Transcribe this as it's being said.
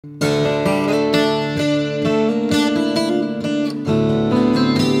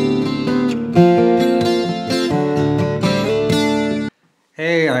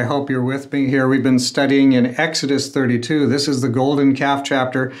hope you're with me here. We've been studying in Exodus 32. This is the golden calf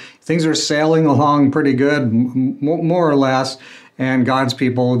chapter. Things are sailing along pretty good, more or less, and God's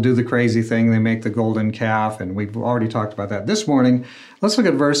people do the crazy thing. They make the golden calf, and we've already talked about that this morning. Let's look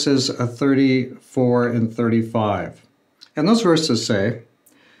at verses 34 and 35. And those verses say,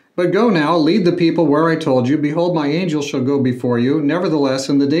 "But go now, lead the people where I told you. Behold, my angel shall go before you. Nevertheless,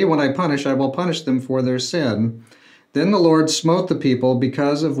 in the day when I will punish them for their sin." Then the Lord smote the people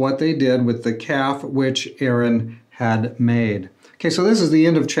because of what they did with the calf which Aaron had made. Okay, so this is the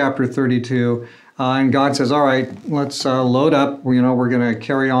end of chapter 32. And God says, all right, let's load up. We're going to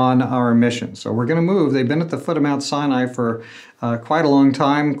carry on our mission. So we're going to move. They've been at the foot of Mount Sinai for quite a long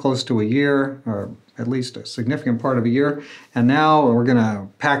time, close to a year, or at least a significant part of a year. And now we're going to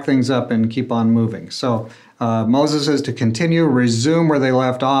pack things up and keep on moving. So Moses is to continue, resume where they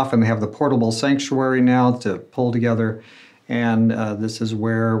left off, and they have the portable sanctuary now to pull together. And this is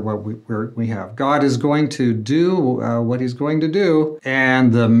where we have. God is going to do what he's going to do,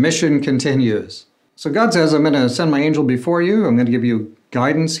 and the mission continues. So God says, I'm going to send my angel before you. I'm going to give you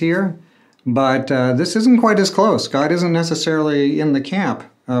guidance here. But this isn't quite as close. God isn't necessarily in the camp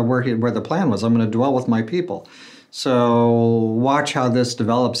where the plan was. I'm going to dwell with my people. So watch how this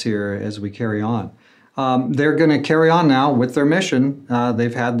develops here as we carry on. They're going to carry on now with their mission.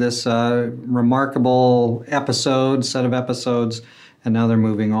 They've had this remarkable set of episodes, and now they're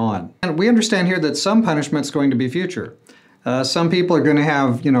moving on. And we understand here that some punishment's going to be future. Some people are going to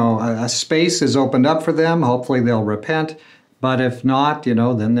have, a space is opened up for them. Hopefully they'll repent. But if not,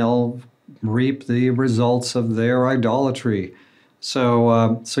 then they'll reap the results of their idolatry.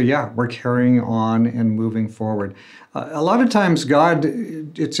 So yeah, we're carrying on and moving forward. A lot of times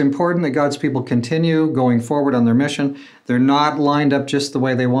it's important that God's people continue going forward on their mission. They're not lined up just the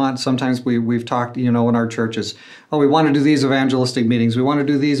way they want. Sometimes we've talked, in our churches, we want to do these evangelistic meetings. We want to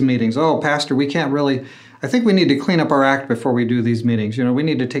do these meetings. Oh, Pastor, we can't really, I think we need to clean up our act before we do these meetings. We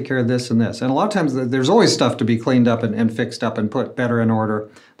need to take care of this and this. And a lot of times there's always stuff to be cleaned up and fixed up and put better in order.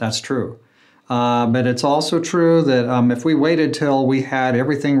 That's true. But it's also true that if we waited till we had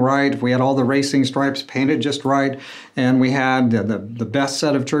everything right, if we had all the racing stripes painted just right, and we had the best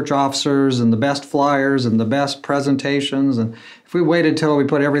set of church officers and the best flyers and the best presentations, and if we waited till we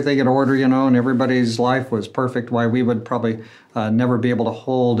put everything in order, and everybody's life was perfect, why we would probably never be able to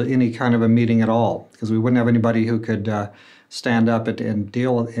hold any kind of a meeting at all, because we wouldn't have anybody who could stand up and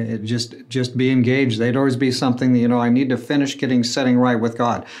deal, just be engaged. They'd always be something that, I need to finish setting right with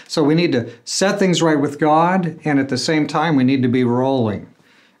God. So we need to set things right with God, and at the same time, we need to be rolling.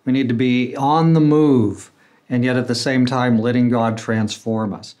 We need to be on the move, and yet at the same time, letting God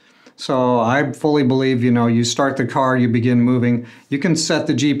transform us. So I fully believe, you start the car, you begin moving. You can set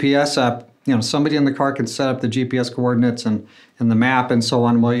the GPS up. Somebody in the car can set up the GPS coordinates and the map and so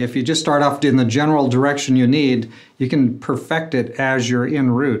on. Well, if you just start off in the general direction you need, you can perfect it as you're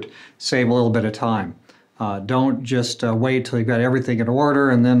en route, save a little bit of time. Don't just wait till you've got everything in order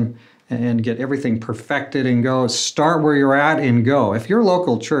and get everything perfected and go. Start where you're at and go. If your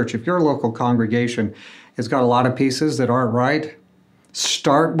local church, if your local congregation has got a lot of pieces that aren't right,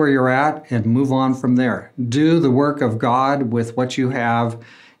 start where you're at and move on from there. Do the work of God with what you have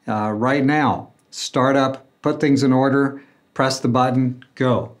right now. Start up, put things in order, press the button,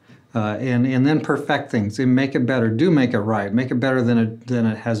 go. And then perfect things and make it better. Do make it right. Make it better than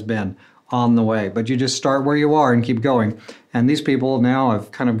it has been on the way. But you just start where you are and keep going. And these people now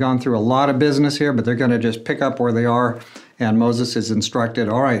have kind of gone through a lot of business here, but they're going to just pick up where they are. And Moses is instructed,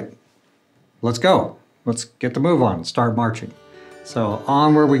 all right, let's go. Let's get the move on. Start marching. So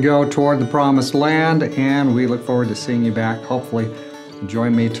onward we go toward the promised land, and we look forward to seeing you back, hopefully.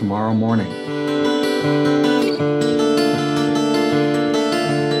 Join me tomorrow morning.